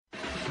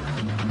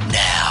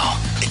Now,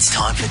 it's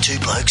time for Two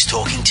Blokes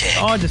Talking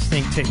Tech. I just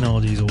think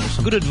technology is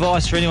awesome. Good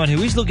advice for anyone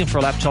who is looking for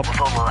a laptop. With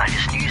all the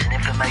latest news and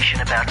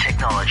information about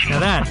technology.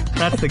 Now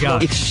that's the guy.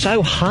 It's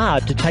so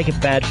hard to take a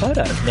bad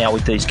photo now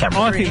with these cameras.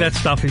 I think that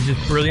stuff is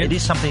just brilliant. It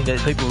is something that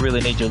people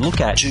really need to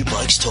look at. Two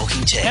Blokes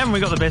Talking Tech. Haven't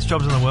we got the best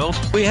jobs in the world?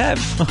 We have.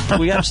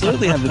 We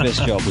absolutely have the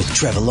best job. With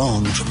Trevor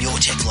Long from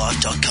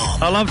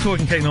YourTechLife.com. I love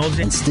talking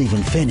technology. And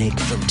Stephen Fennick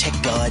from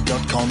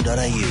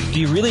TechGuide.com.au. Do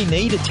you really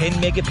need a 10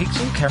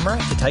 megapixel camera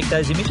to take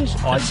those images?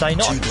 I'd say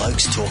not. Two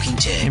Blokes Talking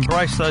Tech.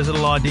 Embrace those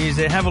little ideas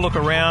there. Have a look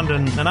around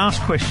and ask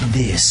questions.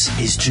 This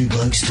is Two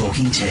Blokes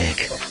Talking Tech.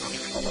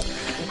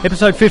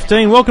 Episode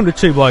 15. Welcome to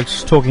Two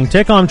Blokes Talking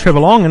Tech. I'm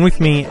Trevor Long, and with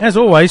me, as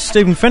always,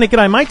 Stephen Fennick.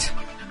 G'day, mate.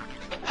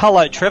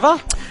 Hello,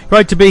 Trevor.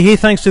 Great to be here.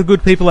 Thanks to the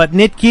good people at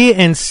Netgear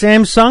and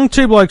Samsung.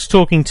 Two Blokes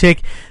Talking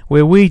Tech,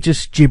 where we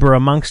just gibber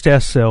amongst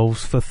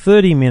ourselves for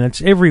 30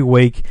 minutes every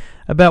week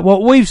about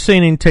what we've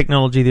seen in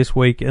technology this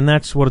week, and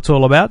that's what it's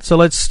all about. So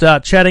let's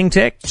start chatting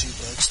tech. Two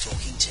Blokes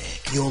Talking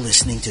Tech. You're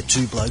listening to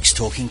Two Blokes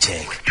Talking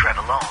Tech with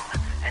Trevor Long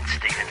and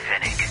Stephen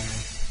Fennick.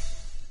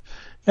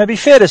 Now, it'd be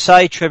fair to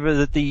say, Trevor,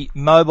 that the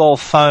mobile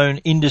phone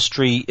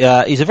industry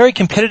is a very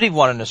competitive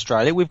one in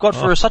Australia. We've got,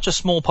 for such a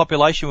small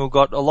population, we've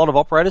got a lot of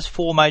operators,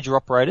 4 major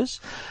operators,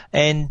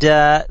 and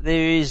there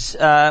is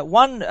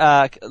one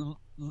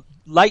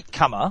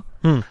latecomer,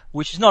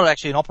 which is not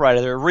actually an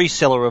operator, they're a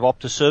reseller of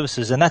Optus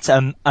services, and that's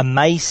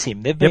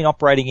AMAYSIM. They've been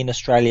operating in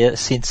Australia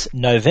since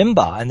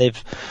November, and they've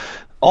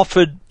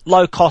offered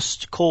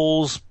low-cost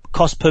calls,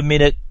 cost per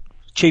minute,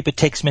 cheaper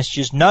text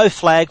messages, no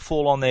flag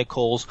fall on their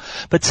calls.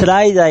 But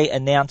today they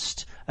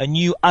announced a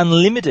new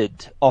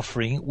unlimited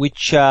offering,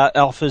 which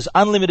offers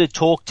unlimited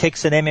talk,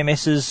 text and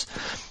MMSs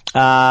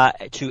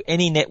to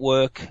any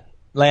network,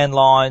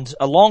 landlines,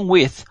 along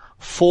with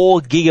 4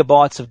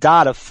 gigabytes of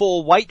data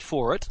for, wait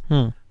for it,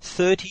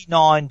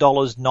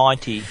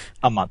 $39.90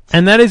 a month.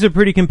 And that is a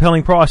pretty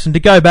compelling price. And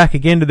to go back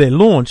again to their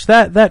launch,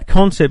 that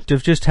concept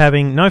of just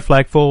having no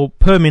flag fall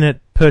per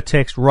minute per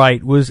text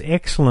rate was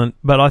excellent.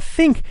 But I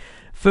think,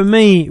 for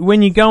me,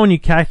 when you go and you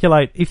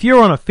calculate, if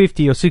you're on a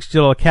 $50 or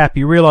 $60 cap,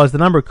 you realise the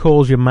number of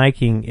calls you're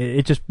making,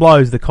 it just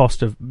blows the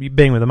cost of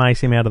being with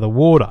AMAYSIM out of the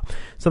water.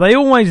 So they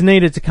always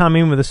needed to come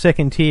in with a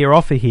second tier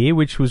offer here,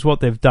 which was what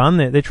they've done.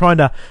 They're trying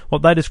to,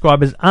 what they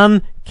describe as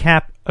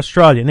uncap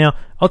Australia. Now,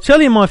 I'll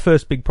tell you my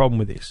first big problem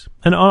with this,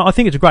 and I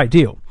think it's a great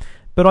deal,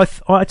 but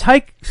I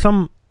take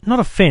some, not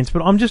offence,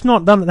 but I'm just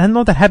not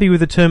that happy with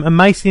the term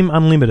AMAYSIM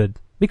Unlimited.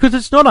 Because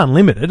it's not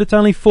unlimited, it's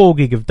only 4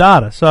 gig of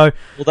data. So,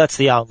 well, that's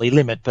the only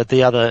limit, but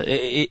the other,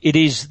 it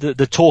is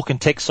the talk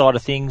and text side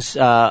of things.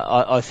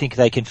 I think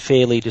they can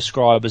fairly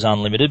describe as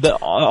unlimited.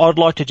 But I'd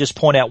like to just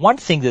point out one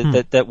thing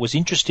that was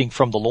interesting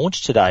from the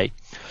launch today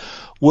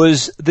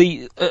was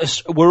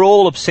we're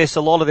all obsessed.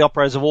 A lot of the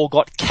operators have all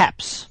got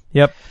caps.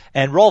 Yep.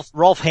 And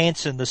Rolf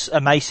Hansen, the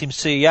AMAYSIM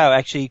CEO,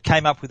 actually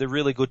came up with a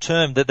really good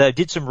term that they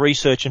did some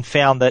research and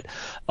found that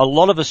a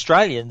lot of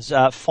Australians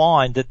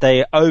find that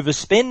they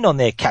overspend on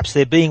their caps.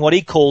 They're being what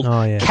he called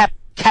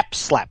cap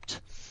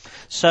slapped.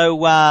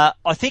 So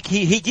I think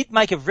he did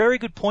make a very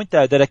good point,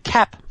 though, that a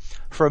cap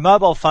for a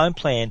mobile phone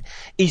plan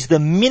is the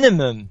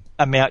minimum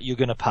amount you're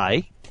going to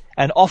pay,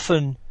 and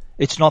often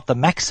it's not the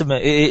maximum.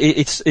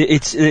 It's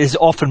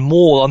often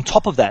more on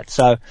top of that.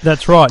 So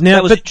that's right. Now,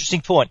 that was an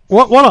interesting point.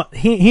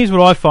 Here's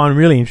what I find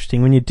really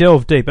interesting when you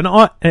delve deep. And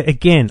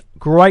again,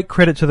 great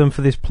credit to them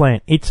for this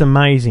plan. It's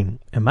amazing,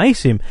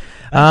 AMAYSIM.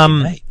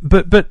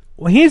 But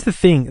here's the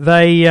thing.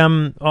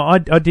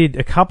 I did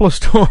a couple of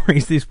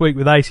stories this week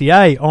with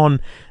ACA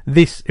on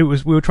this. We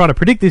were trying to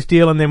predict this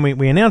deal, and then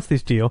we announced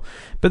this deal.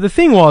 But the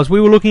thing was,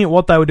 we were looking at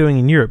what they were doing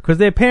in Europe, because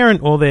their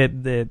parent, or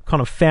their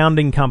kind of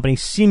founding company,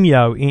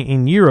 Simyo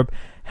in Europe,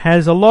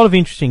 has a lot of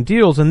interesting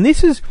deals. And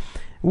this is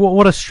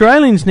what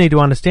Australians need to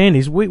understand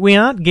is we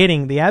aren't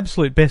getting the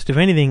absolute best of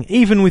anything,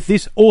 even with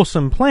this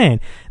awesome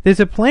plan. There's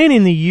a plan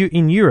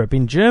in Europe,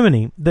 in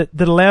Germany, that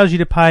allows you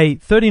to pay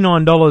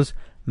 $39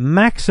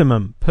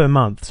 maximum per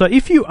month. So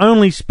if you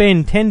only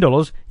spend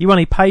 $10, you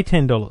only pay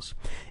 $10.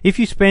 If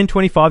you spend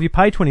 $25, you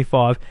pay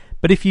 $25.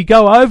 But if you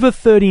go over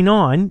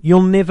 39,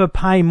 you'll never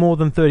pay more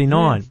than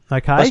 39.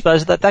 Okay. I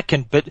suppose that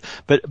can, but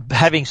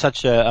having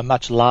such a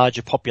much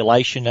larger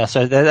population,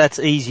 so that's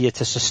easier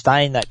to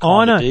sustain that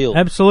kind of deal.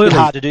 Absolutely. It's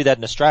hard to do that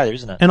in Australia,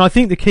 isn't it? And I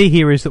think the key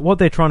here is that what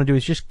they're trying to do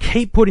is just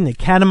keep putting the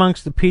cat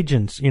amongst the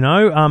pigeons. You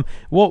know,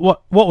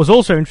 what was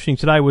also interesting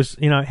today was,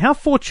 you know, how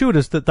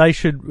fortuitous that they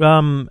should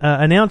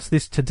announce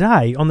this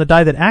today on the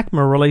day that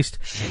ACMA released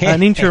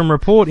an interim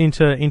report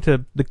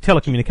into the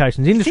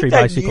telecommunications industry.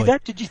 Basically,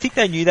 did you think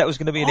they knew that was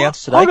going to be announced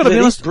today? I've got to be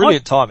honest,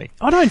 brilliant timing.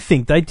 I don't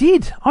think they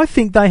did. I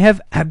think they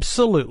have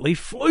absolutely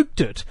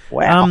fluked it.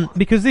 Wow.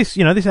 Because this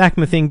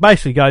ACMA thing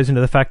basically goes into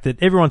the fact that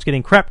everyone's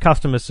getting crap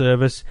customer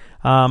service.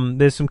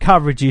 There's some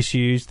coverage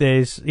issues.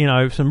 There's,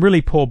 some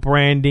really poor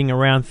branding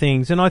around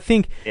things. And I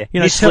think,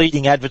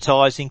 misleading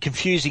advertising,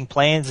 confusing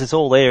plans. It's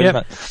all there, isn't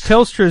it?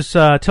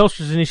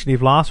 Telstra's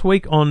initiative last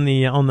week on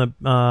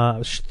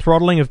the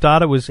throttling of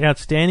data was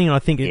outstanding, and I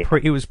think it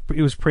was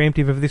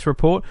preemptive of this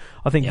report.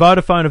 I think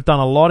Vodafone have done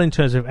a lot in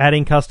terms of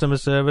adding customer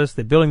service.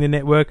 They're building the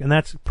network, and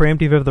that's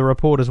preemptive of the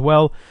report as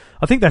well.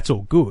 I think that's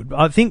all good.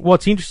 I think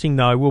what's interesting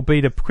though will be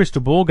to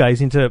crystal ball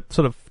gaze into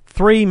sort of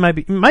 3,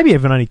 maybe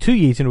even only 2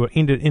 years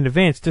in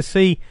advance to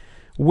see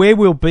where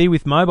we'll be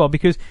with mobile,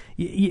 because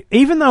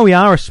even though we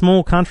are a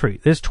small country,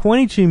 there's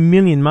 22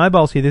 million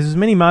mobiles here. There's as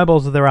many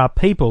mobiles as there are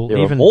people. There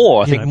are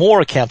more. I think more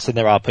accounts than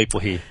there are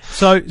people here.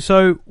 So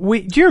do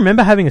you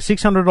remember having a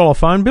 $600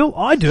 phone bill?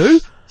 I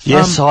do.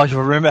 Yes, I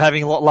remember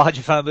having a lot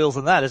larger phone bills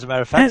than that, as a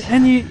matter of fact.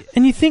 And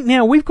you think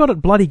now we've got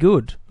it bloody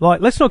good. Like,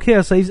 let's not kid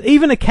ourselves.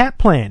 Even a cap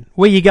plan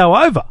where you go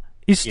over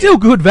is still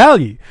good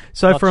value.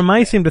 So for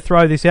AMAYSIM to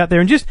throw this out there,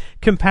 and just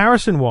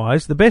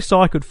comparison-wise, the best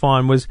I could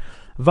find was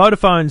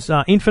Vodafone's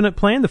Infinite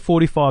plan, the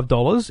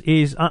 $45,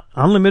 is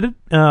unlimited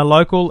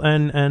local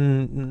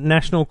and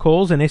national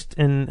calls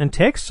and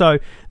text. So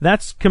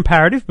that's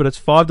comparative, but it's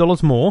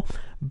 $5 more.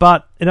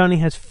 But it only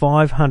has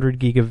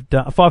 500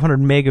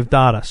 meg of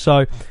data.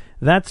 So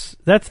that's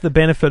the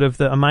benefit of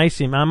the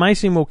AMAYSIM.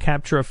 AMAYSIM will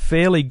capture a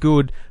fairly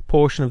good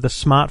portion of the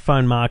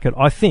smartphone market,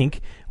 I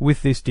think,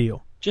 with this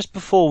deal. Just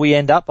before we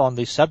end up on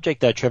this subject,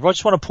 though, Trevor, I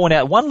just want to point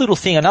out one little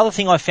thing. Another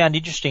thing I found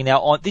interesting.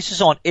 Now, this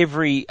is on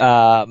every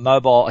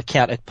mobile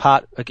account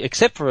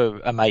except for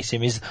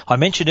AMAYSIM. Is I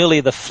mentioned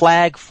earlier the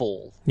flag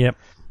fall. Yep.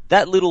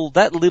 That little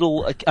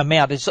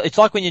amount. It's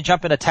like when you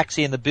jump in a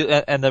taxi and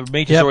the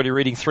meter's already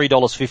reading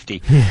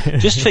 $3.50.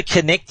 Just for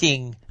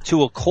connecting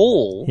to a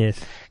call. Yes.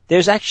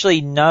 There's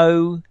actually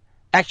no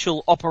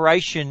actual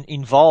operation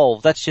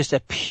involved. That's just a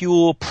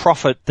pure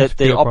profit that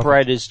the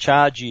operators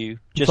charge you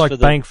just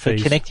like for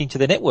connecting to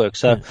the network.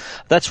 So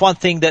that's one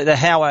thing that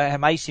how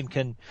AMAYSIM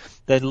can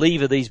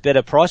lever these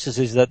better prices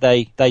is that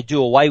they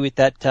do away with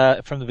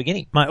that from the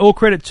beginning. Mate, all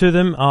credit to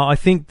them. I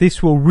think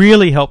this will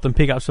really help them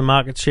pick up some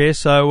market share.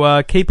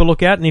 So keep a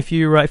look out, and if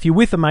you're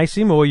with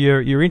AMAYSIM or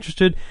you're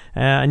interested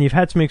and you've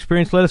had some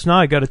experience, let us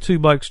know. Go to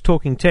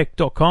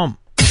twoblokestalkingtech.com.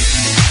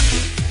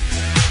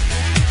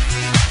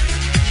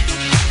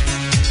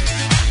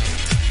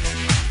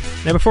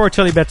 Now, before I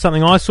tell you about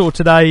something I saw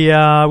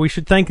today, we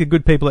should thank the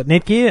good people at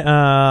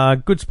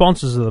Netgear, good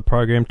sponsors of the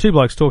program, Two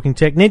Blokes Talking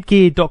Tech,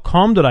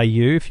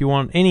 netgear.com.au if you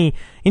want any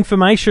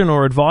information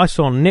or advice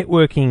on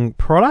networking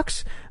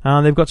products.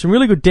 They've got some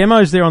really good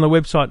demos there on the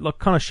website, like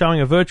kind of showing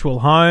a virtual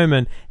home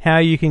and how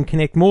you can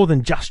connect more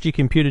than just your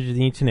computer to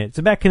the internet. It's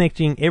about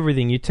connecting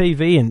everything, your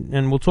TV,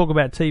 and we'll talk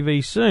about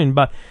TV soon,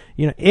 but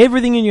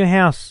everything in your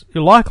house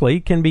likely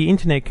can be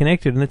internet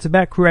connected, and it's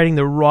about creating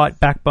the right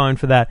backbone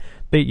for that.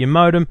 Be it your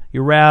modem,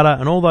 your router,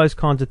 and all those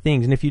kinds of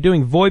things. And if you're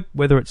doing VoIP,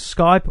 whether it's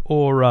Skype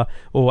or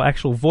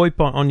actual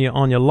VoIP on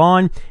your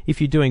line, if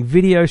you're doing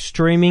video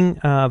streaming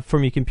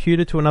from your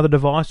computer to another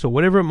device or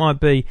whatever it might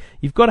be,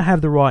 you've got to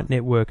have the right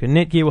network. And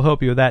Netgear will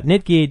help you with that.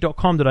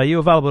 Netgear.com.au,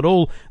 available at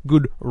all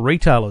good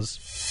retailers.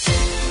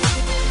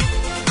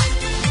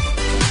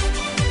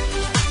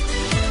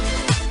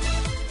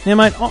 Now,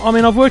 mate, I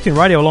mean, I've worked in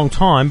radio a long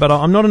time, but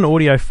I'm not an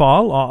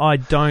audiophile. I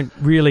don't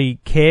really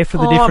care for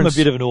the difference. I'm a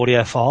bit of an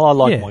audiophile. I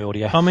like my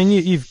audio. I mean,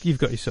 you've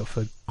got yourself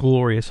a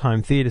glorious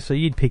home theatre, so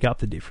you'd pick up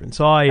the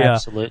difference.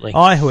 Absolutely.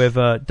 I,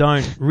 however,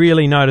 don't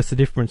really notice the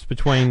difference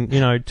between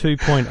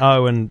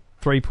 2.0 and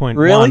 3.1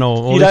 really?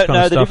 or you this don't kind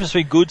know of the stuff. difference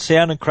between good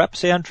sound and crap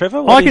sound,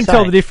 Trevor? I can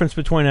tell the difference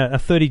between a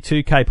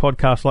 32K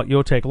podcast like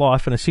Your Tech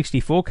Life and a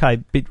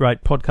 64K bitrate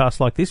podcast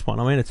like this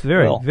one. I mean, it's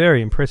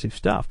very impressive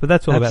stuff, but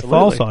that's all about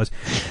file size.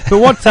 But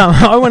what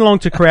I went along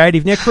to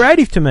Creative. Now,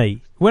 Creative to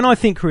me, when I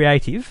think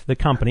Creative, the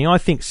company, I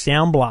think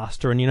Sound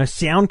Blaster and,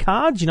 sound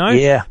cards,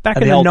 back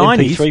in the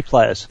 90s. MP3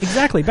 players.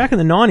 Exactly. Back in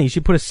the 90s,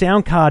 you put a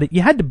sound card,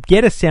 you had to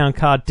get a sound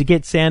card to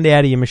get sound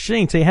out of your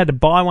machine, so you had to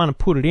buy one and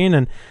put it in,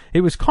 and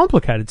it was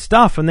complicated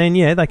stuff. And then,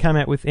 they came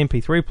out with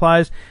MP3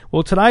 players.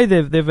 Well, today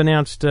they've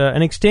announced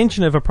an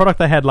extension of a product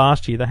they had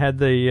last year. They had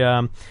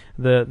the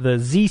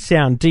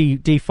Z-Sound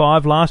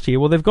D5 last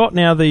year. Well, they've got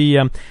now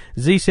the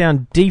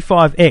Z-Sound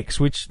D5X,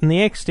 which and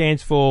the X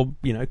stands for,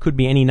 it could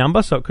be any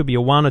number, so it could be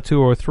a 1, a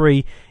 2, or a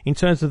 3 in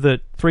terms of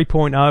the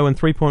 3.0 and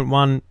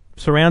 3.1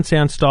 surround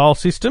sound style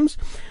systems.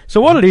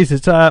 So what it is,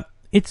 it's a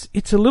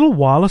little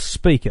wireless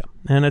speaker,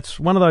 and it's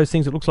one of those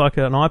things that looks like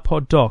an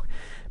iPod dock.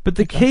 But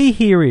the key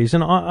here is,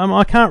 and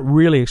I can't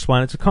really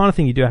explain it, it's the kind of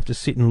thing you do have to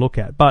sit and look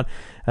at, but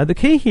the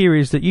key here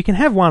is that you can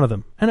have one of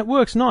them, and it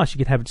works nice. You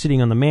could have it sitting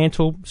on the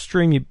mantle,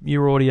 stream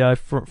your audio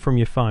from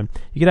your phone.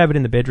 You could have it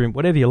in the bedroom,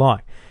 whatever you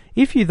like.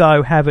 If you,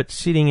 though, have it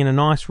sitting in a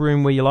nice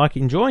room where you like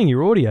enjoying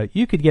your audio,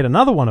 you could get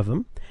another one of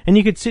them, and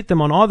you could sit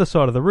them on either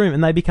side of the room,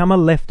 and they become a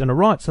left and a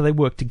right, so they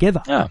work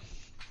together. Oh.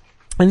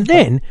 And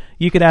then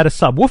you could add a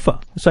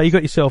subwoofer, so you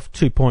got yourself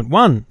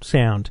 2.1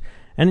 sound.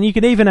 And you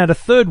could even add a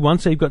third one,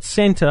 so you've got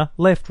centre,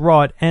 left,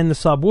 right, and the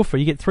subwoofer.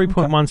 You get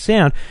 3.1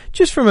 sound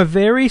just from a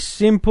very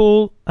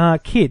simple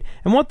kit.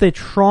 And what they're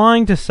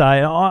trying to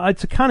say,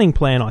 it's a cunning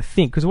plan, I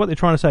think, because what they're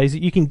trying to say is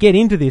that you can get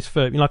into this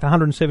for like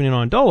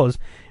 $179,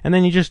 and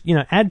then you just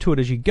add to it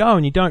as you go,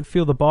 and you don't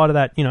feel the bite of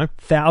that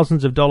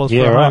thousands of dollars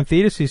for a home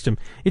theatre system.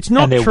 It's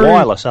not true. And they're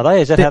wireless, are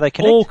they? Is that how they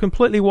connect? All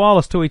completely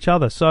wireless to each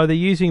other. So they're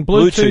using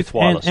Bluetooth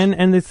wireless.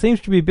 and there seems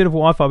to be a bit of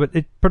Wi-Fi, but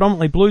it's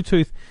predominantly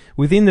Bluetooth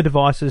within the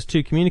devices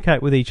to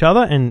communicate with each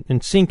other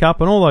and sync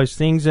up and all those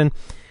things. And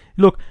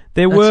look,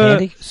 there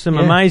were some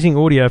amazing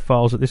audio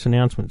files at this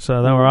announcement,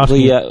 so they were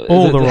asking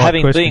all the right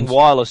questions. Being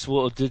wireless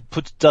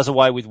does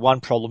away with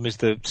one problem, is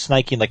the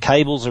snaking the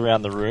cables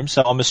around the room.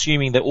 So I'm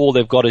assuming that all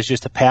they've got is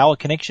just a power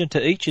connection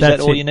to each. Is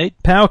that all you need?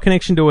 Power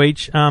connection to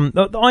each.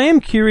 I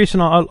am curious,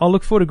 and I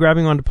look forward to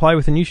grabbing one to play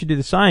with, and you should do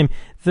the same.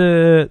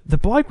 The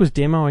bloke was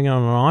demoing it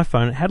on an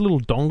iPhone. It had a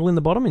little dongle in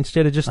the bottom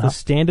instead of just the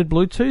standard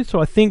Bluetooth.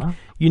 So I think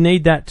you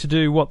need that to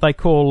do what they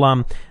call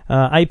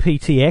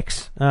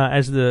aptX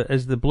as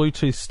the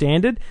Bluetooth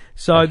standard.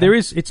 So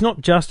it's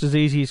not just as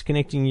easy as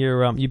connecting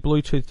your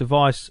Bluetooth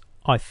device,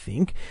 I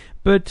think.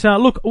 But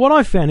look, what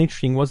I found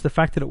interesting was the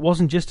fact that it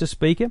wasn't just a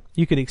speaker.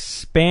 You could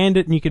expand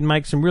it and you could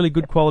make some really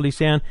good quality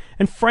sound.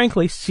 And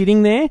frankly,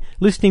 sitting there,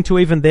 listening to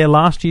even their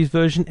last year's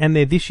version and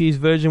their this year's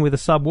version with a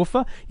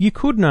subwoofer, you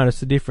could notice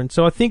the difference.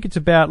 So I think it's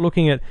about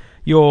looking at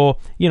your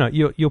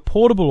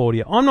portable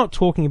audio. I'm not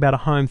talking about a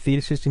home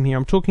theatre system here.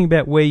 I'm talking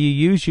about where you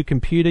use your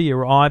computer,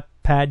 your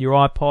iPad, your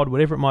iPod,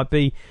 whatever it might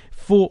be,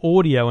 for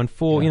audio and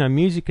for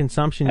music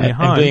consumption in your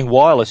home. And being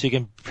wireless, you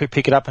can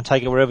pick it up and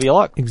take it wherever you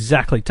like.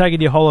 Exactly. Take it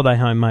to your holiday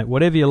home, mate,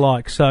 whatever you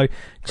like. So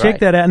check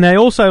that out. And they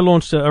also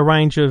launched a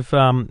range of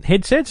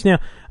headsets. Now,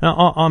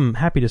 I'm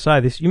happy to say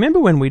this. You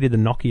remember when we did the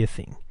Nokia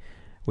thing?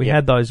 We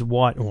had those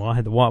white, I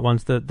had the white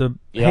ones, the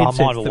headsets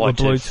that were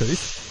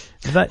Bluetooth.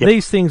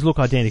 These things look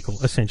identical,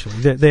 essentially.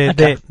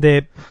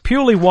 They're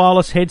purely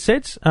wireless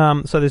headsets,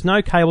 so there's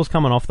no cables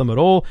coming off them at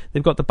all.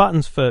 They've got the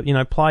buttons for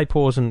play,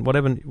 pause, and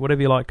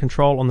whatever you like,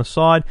 control on the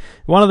side.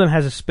 One of them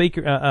has a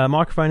speaker, a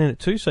microphone in it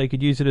too, so you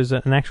could use it as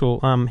an actual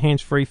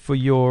hands-free for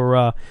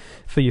your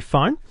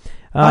phone.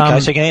 Okay,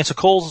 so you can answer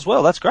calls as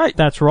well. That's great.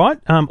 That's right.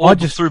 All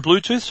through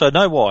Bluetooth, so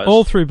no wires.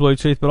 All through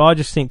Bluetooth, but I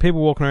just think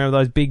people walking around with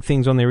those big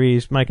things on their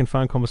ears making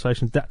phone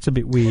conversations, that's a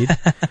bit weird.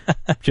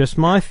 Just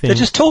my thing. They're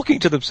just talking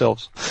to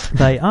themselves.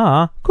 They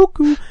are.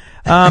 Cuckoo.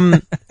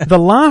 The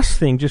last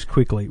thing, just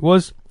quickly,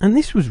 was, and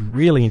this was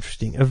really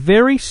interesting, a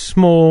very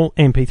small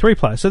MP3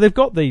 player. So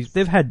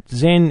they've had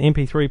Zen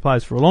MP3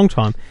 players for a long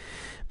time,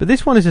 but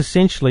this one is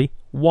essentially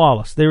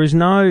wireless. There is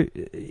no,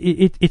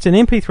 it's an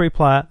MP3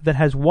 player that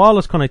has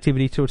wireless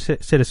connectivity to a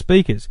set of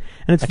speakers,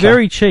 and it's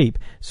very cheap.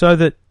 So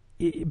that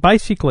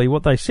basically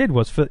what they said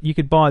was you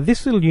could buy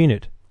this little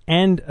unit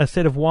and a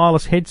set of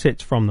wireless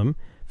headsets from them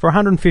for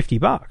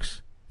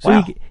 $150.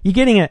 So you're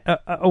getting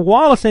a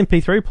wireless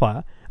MP3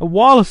 player, a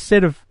wireless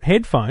set of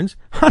headphones,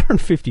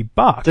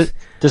 $150.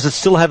 Does it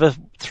still have a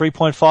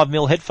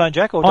 3.5mm headphone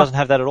jack, or it doesn't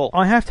have that at all?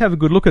 I have to have a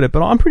good look at it,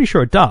 but I'm pretty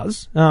sure it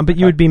does. But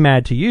you would be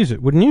mad to use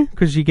it, wouldn't you?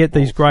 Because you get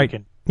these great,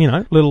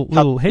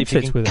 little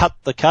headsets with it. Cut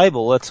the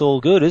cable, that's all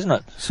good, isn't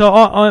it? So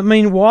I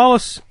mean,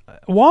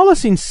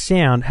 wireless in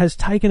sound has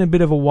taken a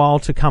bit of a while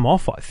to come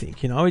off, I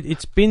think.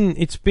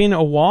 It's been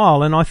a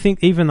while, and I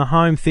think even the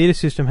home theatre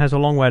system has a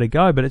long way to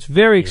go, but it's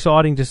very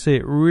exciting to see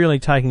it really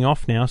taking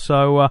off now.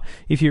 So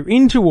if you're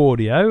into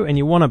audio and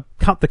you want to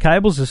cut the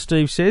cables, as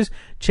Steve says,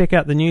 check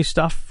out the new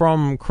stuff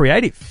from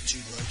Creative. Two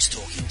Blokes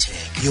Talking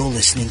Tech. You're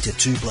listening to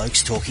Two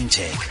Blokes Talking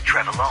Tech with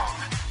Trevor Long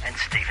and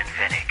Stephen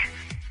Fennick.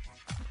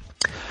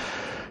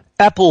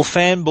 Apple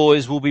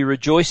fanboys will be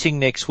rejoicing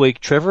next week,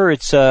 Trevor.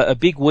 It's a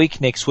big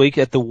week next week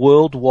at the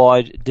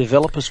Worldwide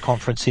Developers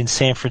Conference in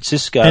San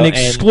Francisco. And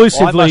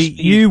exclusively,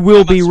 you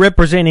will be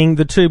representing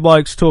the Two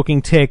Blokes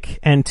Talking Tech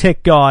and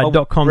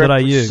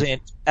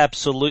techguide.com.au.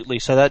 Absolutely.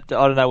 So that,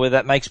 I don't know whether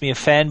that makes me a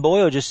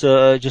fanboy or just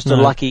a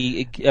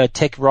lucky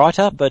tech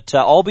writer, but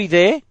I'll be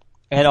there.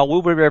 And I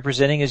will be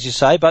representing, as you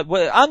say. But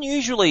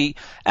unusually,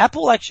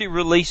 Apple actually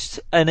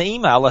released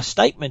a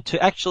statement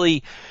to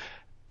actually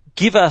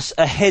give us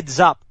a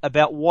heads up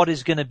about what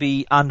is going to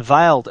be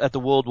unveiled at the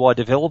Worldwide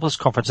Developers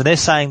Conference. And they're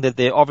saying that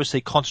they're obviously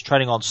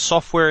concentrating on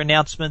software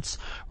announcements.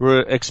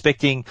 We're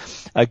expecting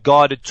a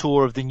guided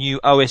tour of the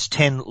new OS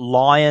X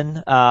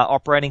Lion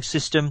operating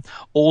system.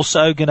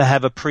 Also going to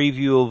have a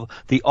preview of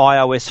the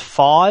iOS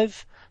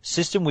 5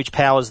 system, which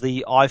powers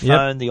the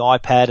iPhone, the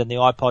iPad, and the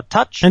iPod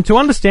Touch. And to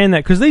understand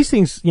that, because these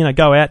things,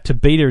 go out to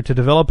beta to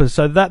developers,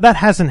 so that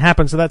hasn't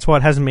happened, so that's why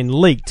it hasn't been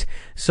leaked.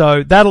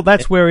 So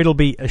that's where it'll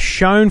be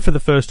shown for the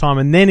first time,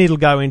 and then it'll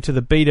go into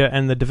the beta,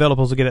 and the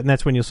developers will get it, and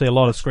that's when you'll see a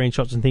lot of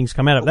screenshots and things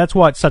come out of it. That's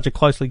why it's such a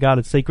closely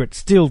guarded secret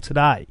still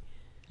today.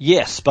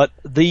 Yes, but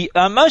the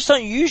most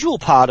unusual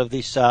part of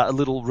this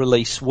little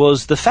release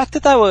was the fact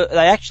that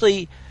they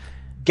actually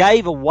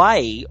gave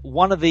away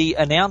one of the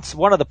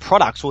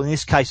products, or in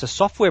this case a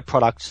software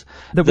product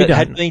that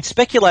had been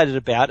speculated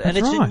about. That's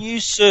a new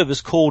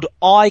service called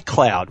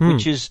iCloud,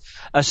 which is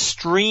a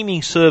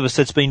streaming service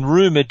that's been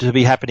rumoured to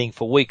be happening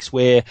for weeks,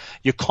 where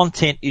your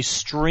content is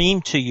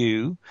streamed to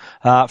you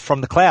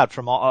from the cloud,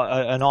 from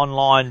an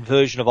online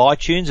version of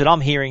iTunes. And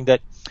I'm hearing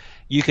that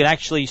you can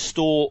actually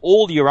store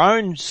all your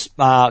own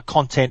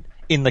content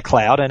in the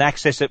cloud and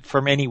access it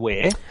from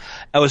anywhere,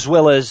 as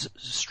well as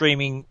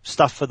streaming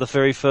stuff for the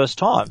very first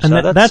time.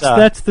 And so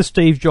that's the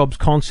Steve Jobs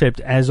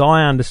concept, as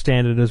I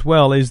understand it as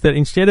well, is that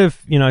instead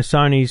of,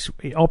 Sony's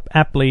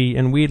aptly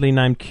and weirdly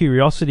named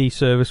Curiosity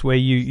service, where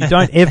you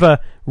don't ever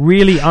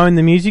really own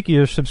the music,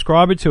 you're a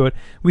subscriber to it,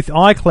 with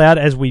iCloud,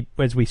 as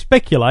we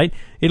speculate,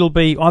 it'll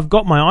be, I've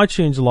got my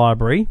iTunes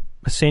library,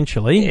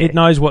 essentially. Yeah. It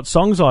knows what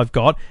songs I've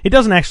got. It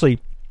doesn't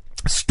actually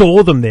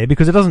store them there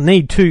because it doesn't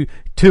need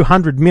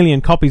 200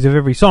 million copies of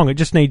every song. It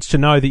just needs to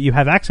know that you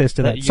have access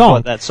to that song.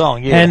 Got that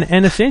song, yeah.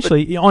 And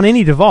essentially, on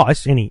any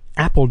device, any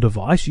Apple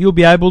device, you'll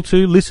be able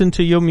to listen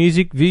to your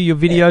music, view your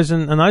videos,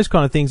 and those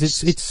kind of things.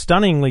 It's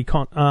stunningly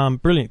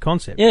brilliant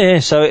concept. Yeah,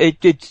 so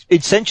it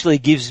essentially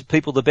gives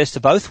people the best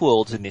of both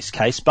worlds in this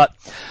case. But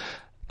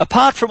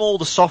apart from all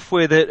the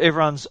software that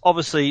everyone's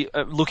obviously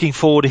looking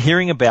forward to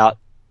hearing about,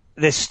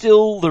 there's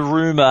still the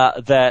rumour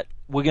that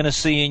we're going to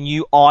see a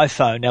new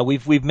iPhone. Now,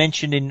 we've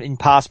mentioned in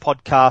past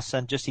podcasts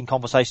and just in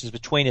conversations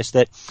between us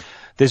that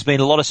there's been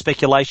a lot of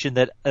speculation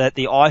that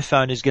the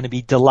iPhone is going to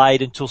be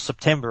delayed until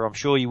September. I'm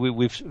sure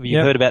you've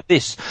heard about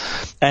this.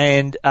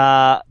 And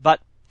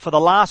but for the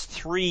last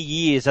 3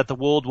 years at the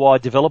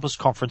Worldwide Developers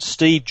Conference,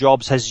 Steve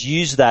Jobs has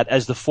used that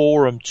as the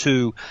forum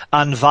to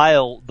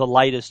unveil the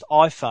latest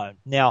iPhone.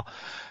 Now,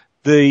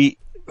 the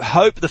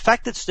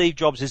fact that Steve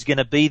Jobs is going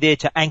to be there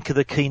to anchor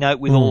the keynote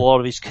with a lot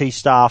of his key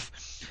staff,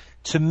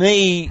 to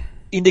me,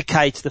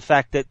 indicates the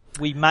fact that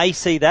we may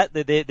see that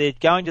they're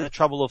going to the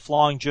trouble of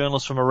flying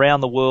journalists from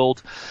around the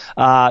world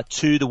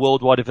to the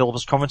Worldwide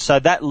Developers Conference. So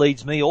that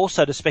leads me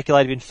also to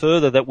speculate even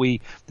further that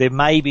there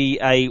may be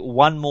a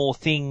one more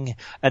thing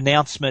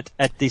announcement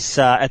at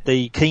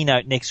the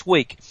keynote next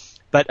week.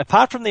 But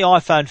apart from the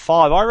iPhone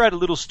 5, I wrote a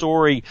little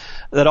story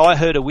that I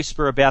heard a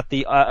whisper about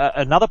the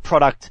another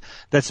product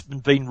that's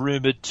been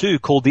rumoured too,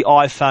 called the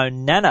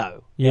iPhone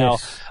Nano. Yes.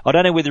 Now, I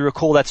don't know whether you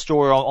recall that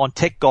story on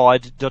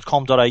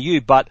techguide.com.au,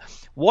 but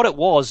what it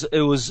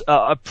was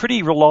a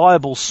pretty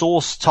reliable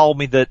source told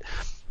me that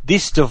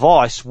this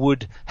device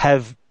would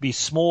be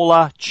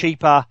smaller,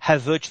 cheaper,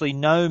 have virtually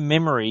no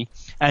memory,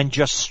 and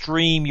just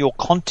stream your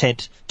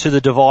content to the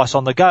device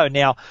on the go.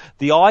 Now,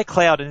 the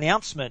iCloud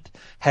announcement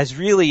has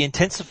really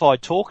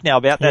intensified talk now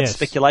about that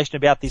speculation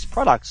about this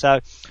product. So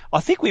I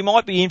think we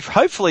might be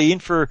hopefully in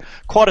for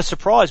quite a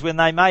surprise when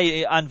they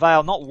may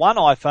unveil not one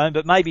iPhone,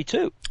 but maybe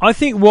two. I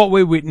think what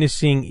we're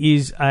witnessing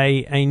is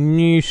a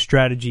new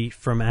strategy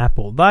from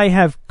Apple. They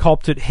have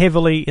copped it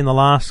heavily in the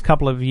last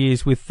couple of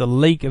years with the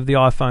leak of the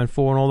iPhone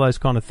 4 and all those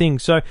kind of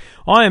things. So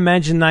I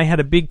imagine they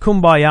had a big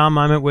kumbaya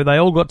moment where they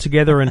all got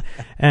together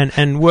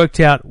and worked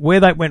out where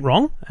they went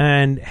wrong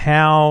and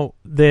how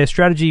their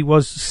strategy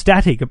was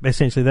static,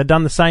 essentially. They'd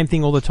done the same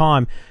thing all the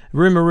time.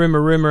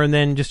 Rumor, and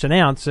then just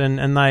announce,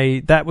 and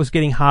that was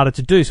getting harder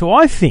to do. So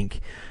I think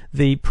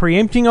the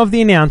preempting of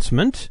the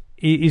announcement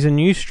is a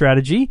new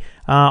strategy.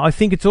 I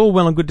think it's all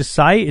well and good to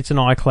say it's an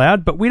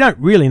iCloud, but we don't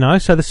really know,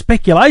 so the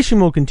speculation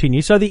will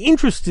continue. So the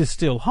interest is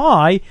still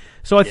high,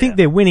 so I think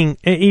they're winning,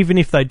 even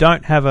if they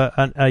don't have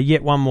a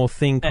yet one more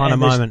thing kind of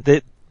moment.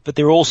 But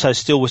they're also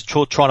still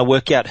trying to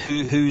work out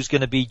who's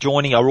going to be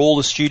joining. Are all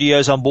the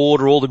studios on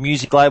board? Are all the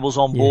music labels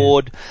on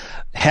board?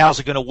 How's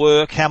it going to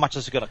work? How much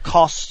is it going to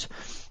cost?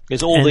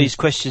 There's all these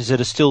questions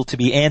that are still to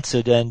be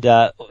answered, and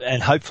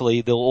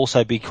hopefully there'll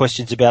also be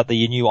questions about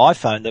the new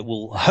iPhone that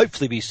we'll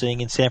hopefully be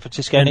seeing in San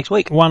Francisco next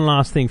week. One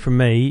last thing from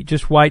me,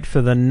 just wait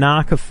for the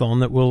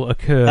narcathon that will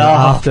occur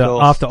after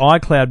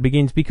iCloud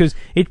begins, because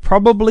it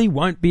probably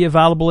won't be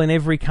available in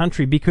every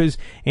country, because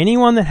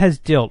anyone that has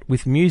dealt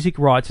with music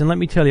rights, and let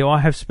me tell you, I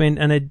have spent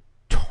an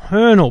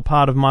eternal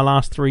part of my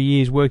last 3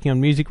 years working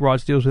on music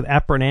rights deals with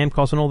APRA and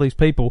AMCOS and all these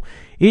people.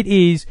 It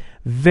is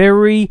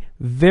very,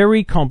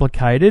 very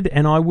complicated,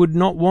 and I would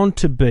not want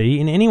to be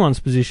in anyone's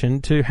position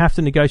to have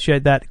to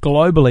negotiate that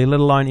globally, let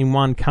alone in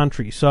one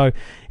country. So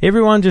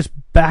everyone just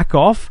back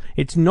off.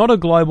 It's not a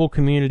global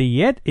community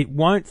yet. It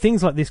won't.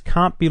 Things like this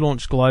can't be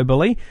launched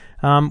globally.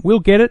 We'll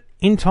get it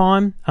in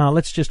time.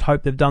 Let's just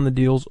hope they've done the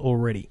deals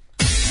already.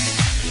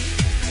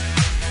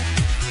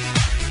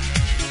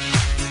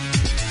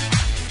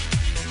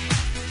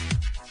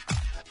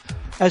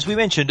 As we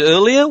mentioned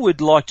earlier, we'd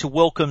like to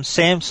welcome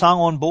Samsung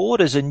on board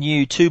as a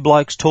new Two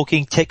Blokes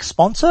Talking Tech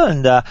sponsor,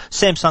 and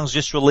Samsung's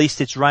just released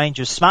its range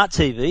of smart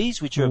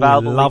TVs, which are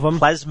available in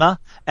plasma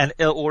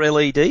or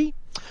LED.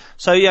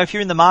 So, if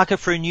you're in the market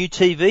for a new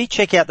TV,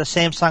 check out the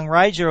Samsung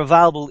range. They're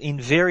available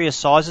in various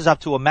sizes, up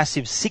to a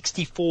massive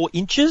 64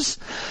 inches.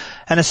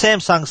 And a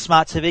Samsung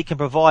Smart TV can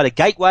provide a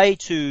gateway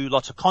to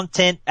lots of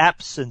content,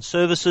 apps and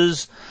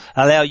services,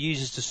 allow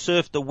users to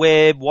surf the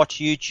web, watch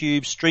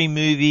YouTube, stream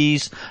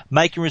movies,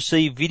 make and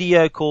receive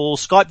video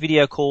calls, Skype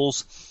video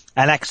calls,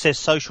 and access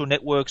social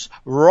networks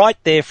right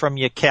there from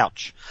your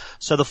couch.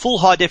 So the full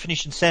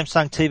high-definition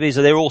Samsung TVs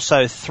they're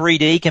also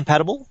 3D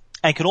compatible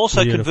and can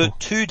also convert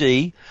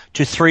 2D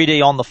to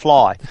 3D on the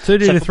fly. 2D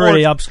to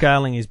 3D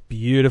upscaling is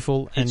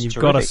beautiful, and you've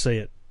got to see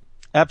it.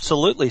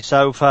 Absolutely.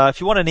 So if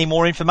you want any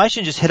more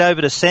information, just head over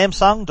to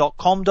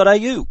samsung.com.au.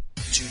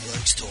 Two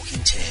Blokes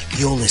Talking Tech.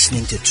 You're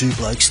listening to Two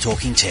Blokes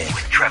Talking Tech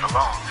with Trevor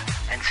Long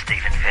and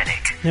Stephen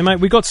Fennick. Now, mate,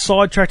 we got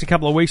sidetracked a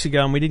couple of weeks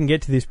ago and we didn't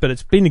get to this, but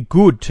it's been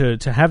good to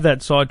have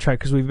that sidetrack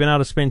because we've been able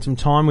to spend some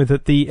time with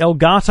it. The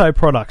Elgato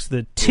products,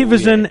 the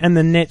Tivizen and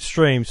the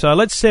Netstream. So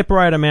let's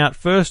separate them out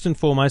first and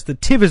foremost. The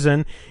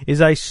Tivizen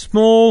is a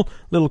small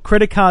little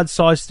credit card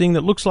sized thing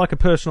that looks like a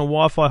personal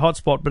Wi-Fi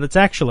hotspot, but it's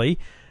actually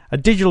a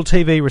digital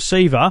TV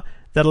receiver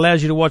that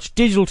allows you to watch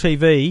digital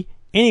TV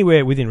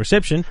anywhere within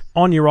reception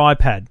on your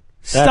iPad.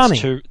 Stunning. That's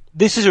true.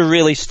 This is a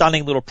really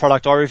stunning little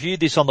product. I reviewed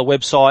this on the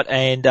website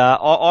and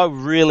I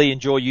really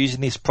enjoy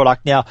using this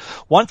product. Now,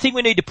 one thing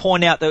we need to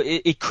point out that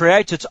it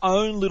creates its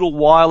own little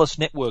wireless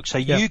network. So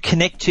you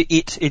connect to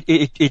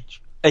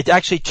it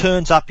actually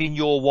turns up in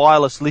your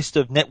wireless list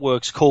of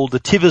networks called the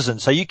Tivizen.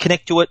 So you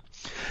connect to it.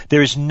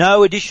 There is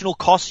no additional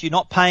cost. You're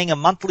not paying a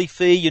monthly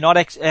fee. You're not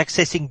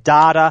accessing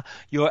data.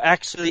 You're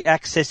actually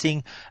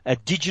accessing a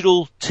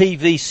digital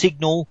TV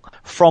signal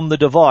from the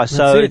device.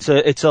 That's so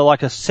it's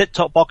like a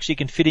set-top box you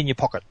can fit in your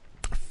pocket.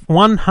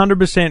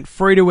 100%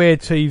 free-to-air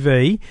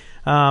TV,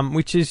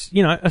 which is,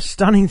 a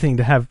stunning thing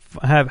to have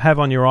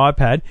on your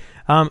iPad.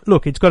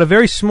 Look, it's got a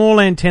very small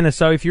antenna,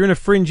 so if you're in a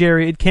fringe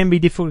area, it can be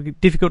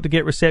difficult to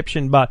get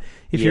reception. But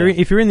if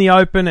you're in the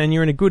open and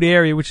you're in a good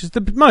area, which is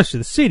most of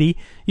the city,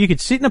 you could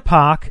sit in a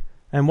park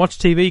and watch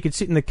TV. You could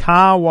sit in the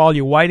car while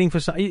you're waiting for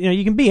something.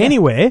 You can be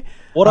anywhere.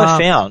 What I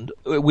found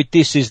with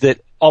this is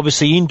that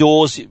obviously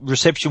indoors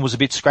reception was a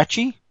bit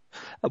scratchy.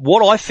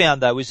 What I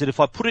found though is that if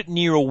I put it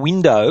near a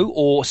window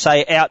or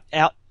say out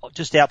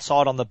just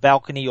outside on the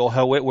balcony or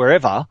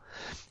wherever,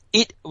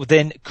 it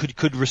then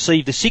could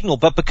receive the signal.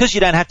 But because you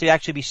don't have to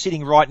actually be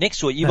sitting right next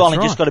to it, you've only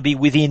just got to be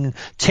within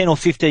 10 or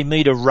 15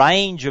 metre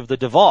range of the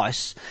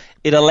device.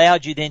 It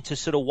allowed you then to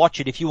sort of watch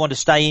it. If you want to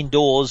stay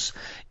indoors,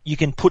 you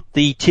can put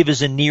the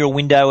Tivizen near a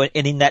window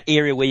and in that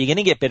area where you're going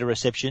to get better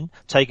reception,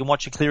 so you can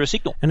watch a clearer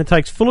signal. And it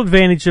takes full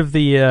advantage of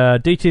the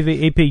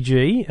DTV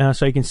EPG,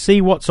 so you can see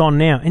what's on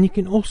now. And you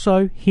can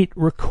also hit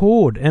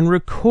record and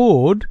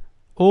record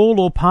all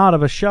or part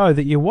of a show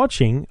that you're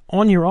watching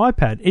on your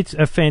iPad. It's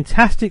a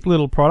fantastic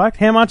little product.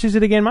 How much is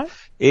it again, mate?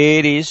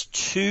 It is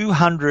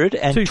 $229.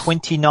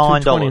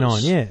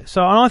 $229, yeah.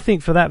 So I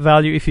think for that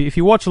value, if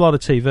you watch a lot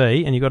of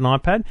TV and you've got an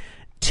iPad,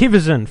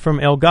 Tivizen from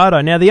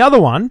Elgato. Now the other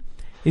one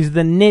is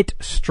the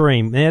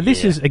Netstream. Now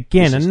this is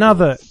again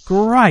another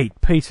great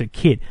piece of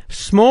kit.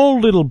 Small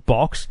little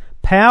box,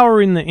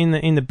 power in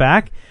the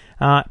back.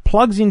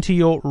 Plugs into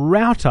your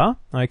router,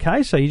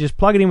 okay? So you just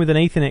plug it in with an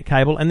Ethernet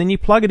cable, and then you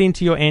plug it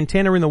into your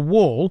antenna in the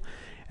wall,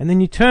 and then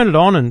you turn it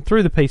on, and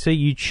through the PC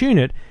you tune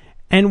it,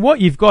 and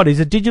what you've got is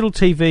a digital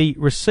TV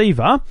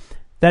receiver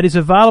that is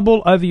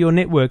available over your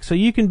network. So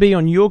you can be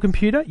on your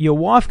computer, your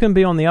wife can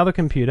be on the other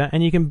computer,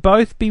 and you can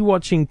both be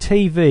watching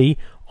TV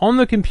on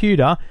the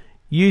computer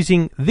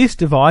using this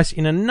device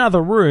in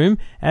another room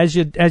as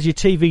your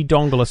TV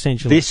dongle,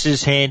 essentially. This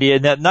is handy.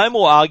 Now, no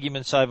more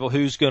arguments over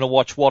who's going to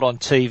watch what on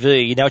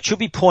TV. Now, it should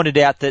be pointed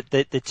out that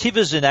the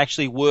Tivizen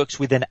actually works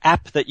with an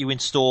app that you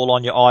install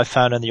on your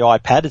iPhone and the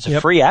iPad. It's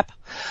a free app.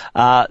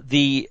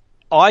 The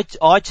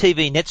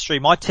iTV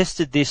Netstream, I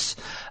tested this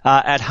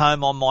at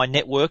home on my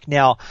network.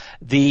 Now,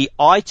 the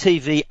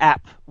iTV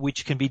app,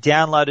 which can be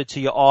downloaded to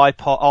your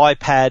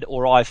iPad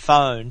or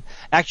iPhone,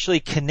 actually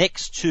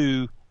connects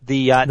to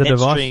the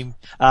Netstream,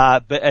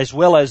 but as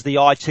well as the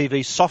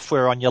iTV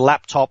software on your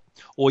laptop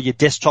or your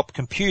desktop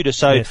computer.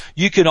 So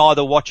you can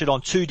either watch it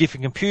on two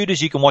different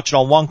computers, you can watch it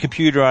on one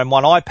computer and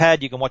one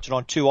iPad, you can watch it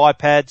on two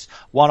iPads,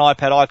 one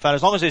iPad, iPhone.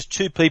 As long as there's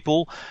two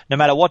people, no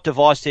matter what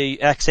device they're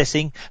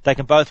accessing, they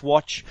can both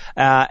watch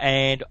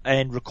and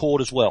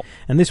record as well.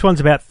 And this one's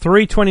about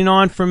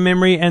 $329 from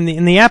memory, and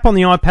the app on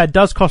the iPad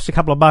does cost a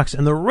couple of bucks.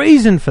 And the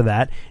reason for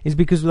that is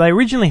because they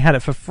originally had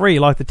it for free,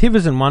 like the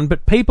Tivizen one,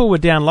 but people were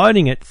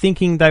downloading it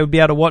thinking they would be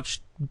able to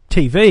watch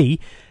TV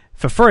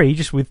for free,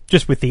 just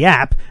with the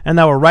app, and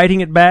they were rating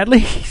it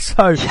badly.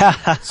 So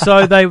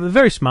they were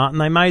very smart,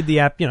 and they made the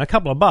app, a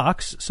couple of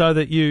bucks, so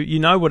that you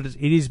know what it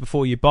is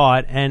before you buy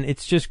it. And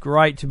it's just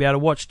great to be able to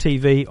watch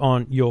TV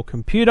on your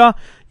computer,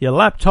 your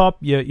laptop,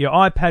 your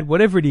iPad,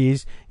 whatever it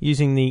is,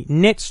 using the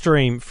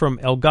Netstream from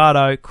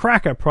Elgato.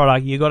 Cracker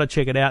product. You got to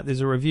check it out.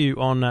 There's a review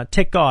on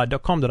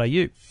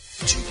techguide.com.au.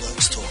 Two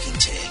Blokes Talking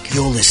Tech.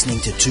 You're listening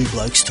to Two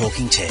Blokes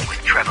Talking Tech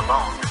with Trevor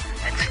Long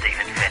and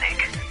Stephen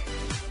Fennick.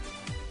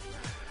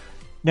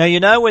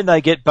 Now, when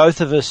they get both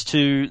of us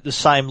to the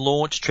same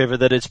launch, Trevor,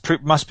 that it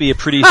must be a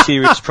pretty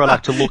serious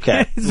product to look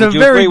at. It's a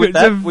very good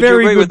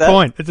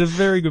point. It's a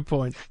very good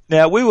point.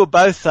 Now, we were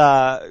both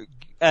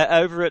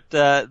over at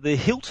the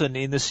Hilton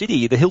in the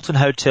city, the Hilton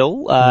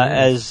Hotel,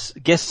 as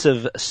guests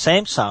of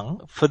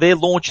Samsung for their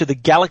launch of the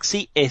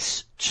Galaxy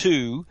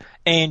S2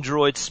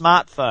 Android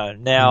smartphone.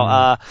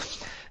 Now,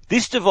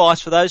 this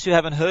device, for those who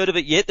haven't heard of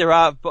it yet,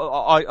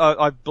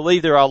 I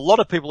believe there are a lot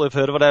of people who've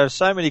heard of it. I have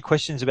so many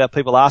questions about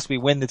people asking me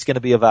when it's going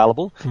to be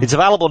available. It's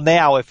available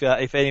now if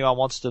anyone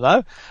wants to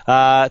know,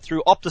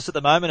 through Optus at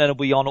the moment, and it'll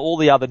be on all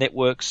the other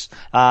networks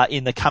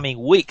in the coming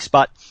weeks.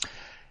 But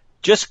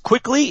just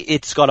quickly,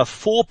 it's got a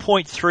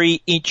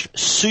 4.3-inch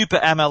Super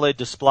AMOLED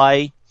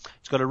display.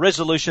 It's got a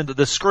resolution that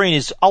the screen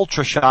is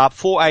ultra sharp,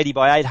 480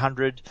 by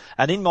 800.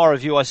 And in my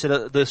review, I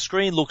said the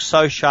screen looks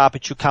so sharp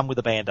it should come with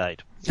a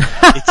Band-Aid.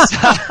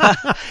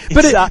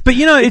 But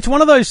you know, it's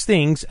one of those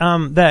things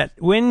that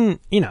when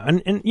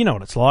and you know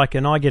what it's like,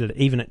 and I get it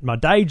even at my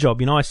day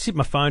job. You know, I sit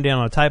my phone down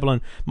on a table, and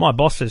my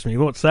boss says to me,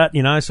 "What's that?"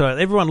 You know, so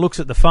everyone looks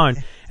at the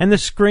phone, and the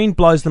screen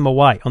blows them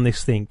away on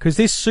this thing, because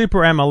this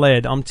Super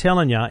AMOLED, I'm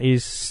telling you,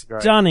 is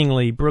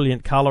stunningly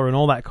brilliant color and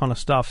all that kind of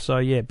stuff. So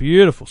yeah,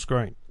 beautiful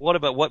screen.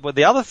 What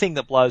the other thing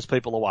that blows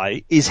people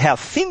away is how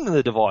thin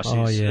the device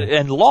is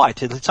and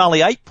light. It's only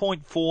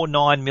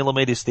 8.49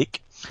 millimeters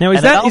thick. Now,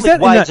 weighs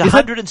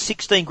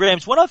 116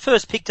 grams. When I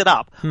first picked it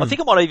up, I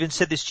think I might have even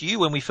said this to you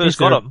when we first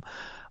got them.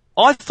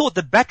 I thought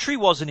the battery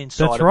wasn't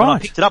inside. That's it. right. When I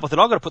picked it up, I thought,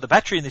 I've got to put the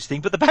battery in this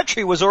thing, but the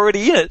battery was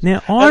already in it.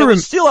 Now, and it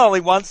was still only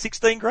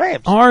 116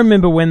 grams. I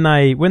remember when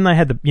they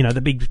had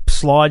the big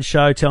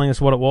slideshow telling us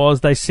what it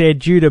was, they said,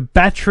 due to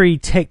battery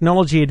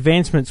technology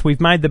advancements, we've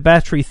made the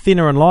battery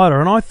thinner and lighter.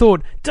 And I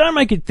thought, don't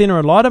make it thinner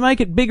and lighter,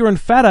 make it bigger and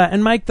fatter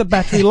and make the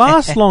battery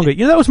last longer.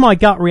 You know, that was my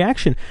gut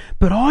reaction.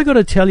 But I got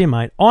to tell you,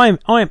 mate, I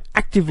am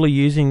actively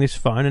using this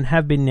phone and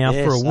have been now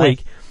for a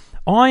week.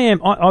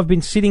 I've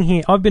been sitting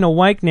here. I've been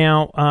awake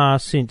now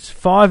since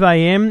 5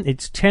 a.m.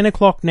 It's 10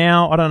 o'clock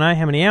now. I don't know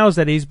how many hours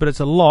that is, but it's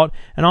a lot.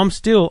 And I'm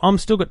still got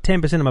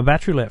 10% of my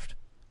battery left.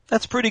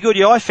 That's pretty good.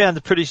 Yeah, I found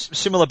a pretty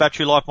similar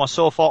battery life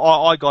myself.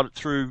 I got it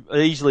through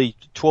easily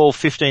 12,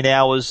 15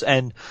 hours,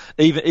 and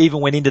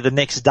even went into the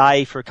next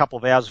day for a couple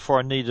of hours before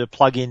I needed to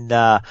plug in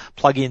the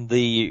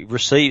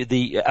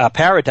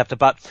power adapter.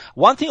 But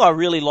one thing I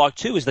really like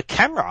too is the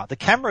camera. The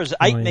camera is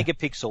 8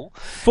 megapixel.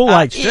 Full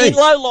HD. In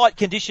low light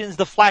conditions,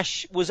 the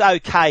flash was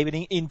okay, but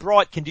in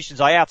bright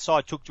conditions, I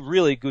outside took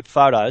really good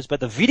photos. But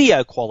the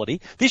video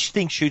quality, this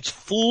thing shoots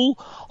full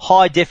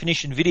high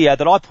definition video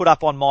that I put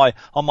up on my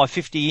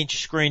 50-inch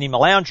screen in my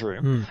lounge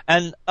room,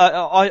 and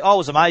I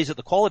was amazed at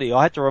the quality.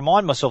 I had to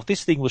remind myself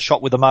this thing was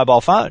shot with a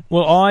mobile phone.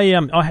 Well,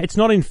 it's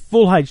not in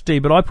full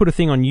HD, but I put a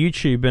thing on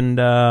YouTube,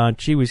 and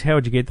gee whiz, how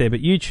would you get there?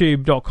 But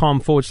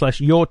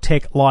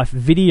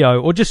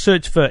youtube.com/YourTechLifeVideo, or just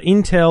search for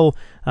Intel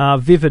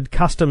Vivid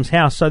Customs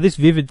House. So this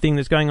Vivid thing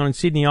that's going on in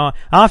Sydney,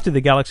 after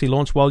the Galaxy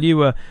launch, while you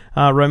were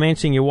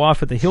romancing your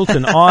wife at the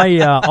Hilton,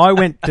 I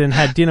went and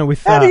had dinner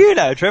with... How do you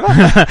know, Trevor?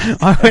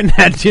 I went and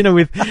had dinner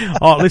with...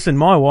 Oh, listen,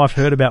 my wife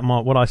heard about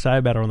what I say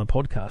about her on the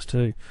podcast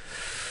too.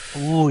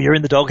 Ooh, you're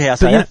in the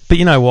doghouse, but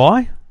you know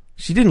why?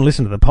 She didn't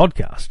listen to the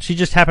podcast. She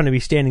just happened to be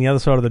standing the other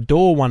side of the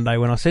door one day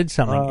when I said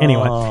something.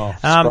 Anyway,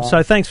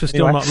 so thanks for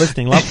still not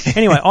listening, love.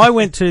 Anyway, I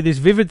went to this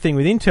Vivid thing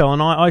with Intel,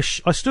 and I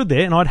stood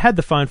there, and I'd had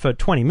the phone for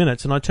 20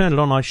 minutes, and I turned it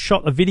on. I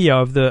shot a video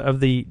of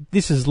the.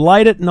 This is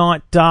late at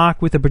night,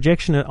 dark, with a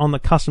projection on the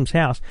Customs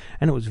House,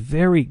 and it was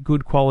very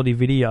good quality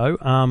video.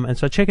 And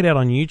so check it out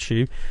on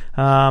YouTube.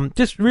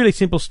 Just really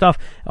simple stuff.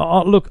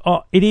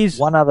 It is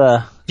one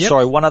other. Yep.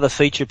 Sorry, one other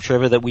feature,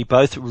 Trevor, that we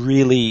both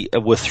really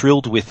were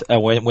thrilled with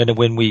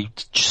when we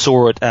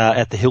saw it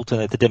at the Hilton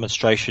at the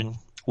demonstration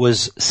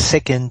was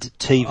Second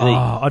TV.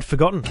 Oh, I'd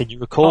forgotten. Can you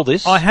recall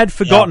this? I had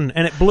forgotten,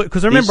 and it blew,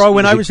 because I remember I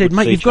went over and said,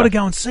 mate, you've got to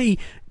go and see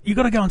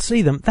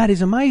them. That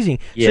is amazing.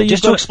 Yeah, so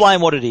just to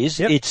explain what it is,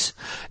 it's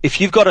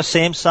if you've got a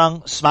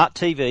Samsung Smart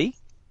TV,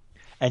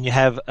 and you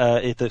have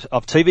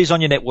of TVs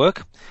on your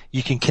network,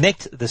 you can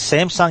connect the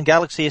Samsung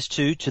Galaxy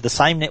S2 to the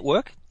same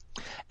network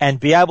and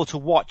be able to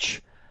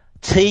watch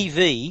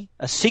TV,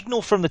 a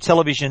signal from the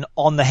television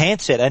on the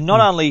handset. And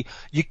not only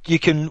you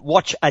can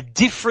watch a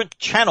different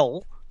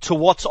channel to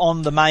what's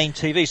on the main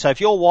TV. So if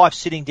your wife's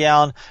sitting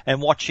down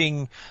and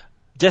watching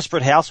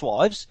Desperate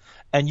Housewives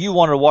and you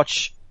want to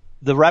watch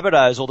the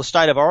Rabbitohs or the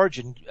State of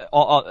Origin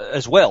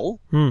as well,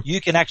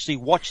 you can actually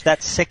watch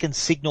that second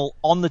signal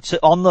on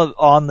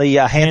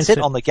the handset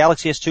on the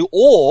Galaxy S2,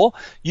 or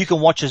you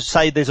can watch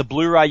say there's a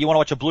Blu-ray, you want to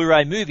watch a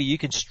Blu-ray movie, you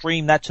can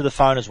stream that to the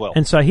phone as well.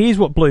 And so here's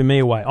what blew me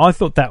away. I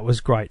thought that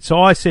was great. So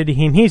I said to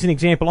him, here's an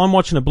example. I'm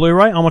watching a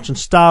Blu-ray. I'm watching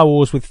Star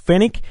Wars with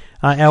Fennec.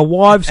 Our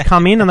wives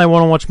come in and they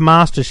want to watch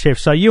MasterChef.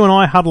 So you and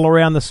I huddle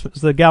around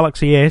the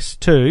Galaxy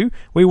S2.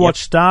 We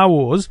watch Star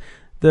Wars.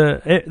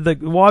 The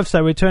wives say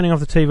we're turning off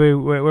the TV.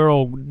 We're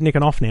all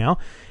nicking off now.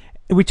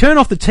 We turn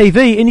off the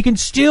TV and you can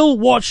still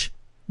watch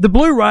the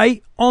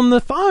Blu-ray on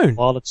the phone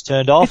while it's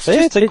turned off.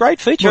 It's a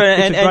great feature,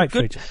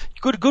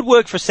 good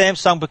work for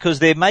Samsung, because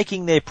they're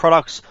making their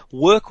products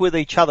work with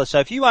each other.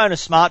 So if you own a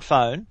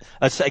smartphone,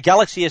 a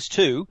Galaxy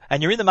S2,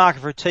 and you're in the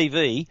market for a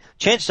TV,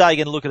 chances are you're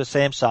going to look at a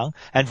Samsung,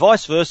 and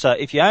vice versa.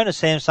 If you own a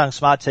Samsung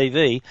Smart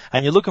TV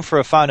and you're looking for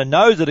a phone and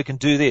know that it can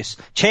do this,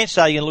 chances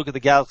are you're going to look at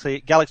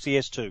the Galaxy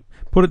S2.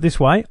 Put it this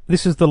way,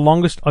 this is the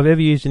longest I've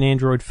ever used an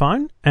Android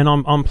phone, and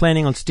I'm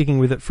planning on sticking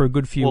with it for a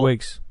good few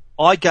weeks.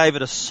 I gave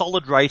it a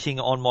solid rating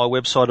on my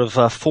website of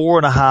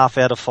 4.5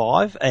 out of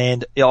 5,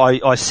 and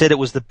I said it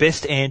was the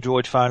best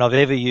Android phone I've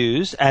ever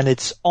used, and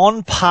it's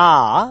on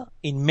par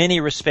in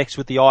many respects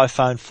with the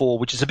iPhone 4,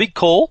 which is a big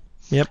call.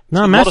 Yep.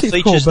 No, massive call. A lot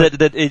of features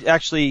that it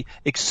actually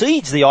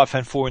exceeds the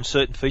iPhone 4 in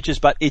certain features,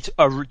 but it's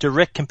a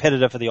direct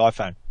competitor for the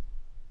iPhone.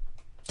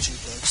 Two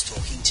Blokes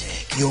Talking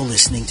Tech. You're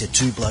listening to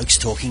Two Blokes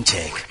Talking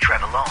Tech with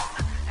Trevor Long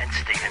and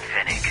and Stephen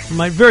Fennick.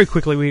 Mate, very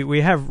quickly,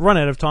 we have run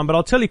out of time, but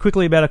I'll tell you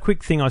quickly about a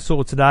quick thing I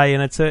saw today,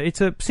 and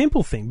it's a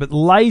simple thing, but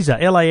Laser,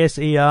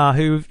 Laser,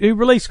 who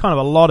released kind of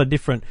a lot of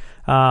different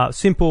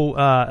simple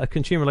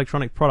consumer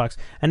electronic products,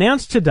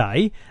 announced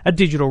today a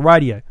digital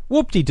radio.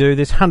 Whoop-de-doo,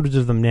 there's hundreds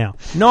of them now.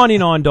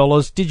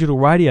 $99 digital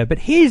radio, but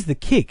here's the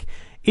kick.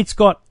 It's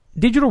got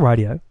digital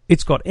radio,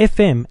 it's got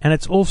FM, and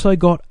it's also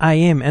got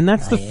AM, and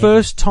that's the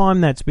first time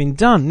that's been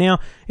done. Now,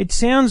 it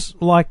sounds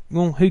like,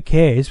 well, who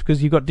cares,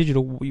 because you've got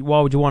digital,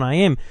 why would you want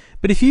AM?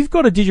 But if you've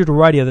got a digital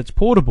radio that's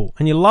portable,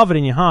 and you love it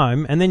in your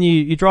home, and then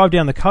you drive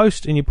down the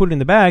coast and you put it in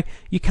the bag,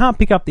 you can't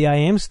pick up the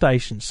AM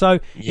station. So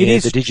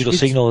the digital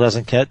signal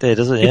doesn't count there,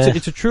 does it? Yeah.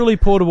 It's a truly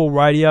portable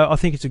radio. I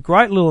think it's a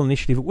great little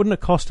initiative. It wouldn't have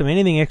cost them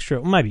anything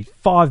extra, maybe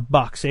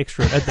 $5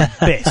 extra at the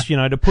best,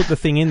 to put the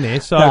thing in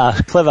there. So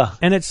clever.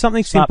 And it's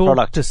something Smart simple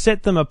product to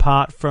set them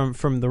apart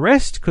from the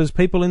rest, because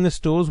people in the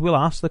stores will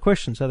ask the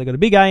question. So they've got a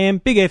big AM,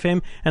 big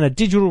FM, and a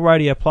digital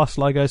radio plus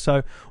logo.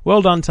 So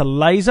well done to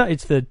Laser.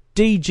 It's the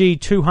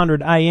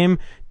DG200 AM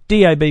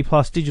DAB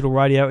plus digital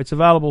radio. It's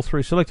available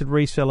through selected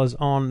resellers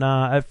on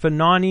for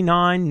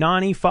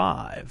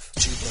 $99.95.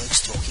 Two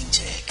Blokes Talking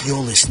Tech. You're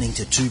listening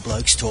to Two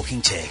Blokes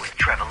Talking Tech with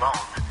Trevor Long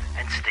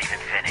and Stephen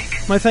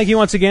Fennick. Mate, thank you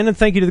once again, and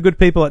thank you to the good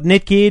people at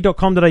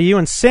netgear.com.au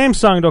and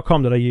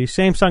samsung.com.au.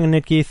 Samsung and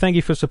Netgear, thank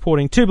you for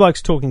supporting Two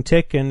Blokes Talking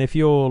Tech, and if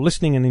you're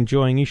listening and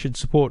enjoying, you should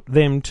support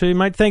them too,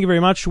 mate. Thank you very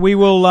much. We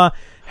will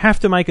have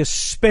to make a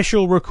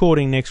special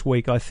recording next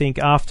week, I think,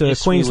 after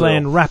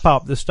Queensland wrap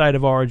up the State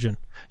of Origin.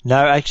 No,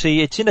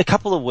 actually, it's in a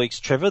couple of weeks,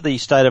 Trevor, the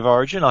State of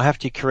Origin. I have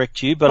to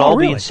correct you, but I'll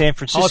be in San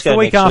Francisco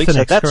next week,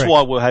 so that's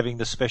why we're having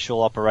the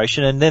special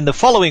operation. And then the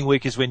following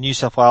week is when New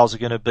South Wales are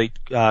going to beat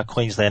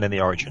Queensland in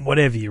the Origin.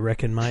 Whatever you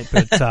reckon, mate.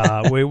 But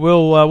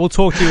we'll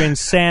talk to you in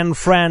San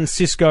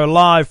Francisco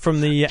live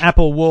from the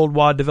Apple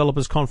Worldwide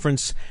Developers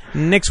Conference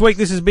next week.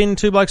 This has been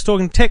Two Blokes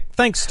Talking Tech.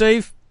 Thanks,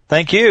 Steve.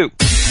 Thank you.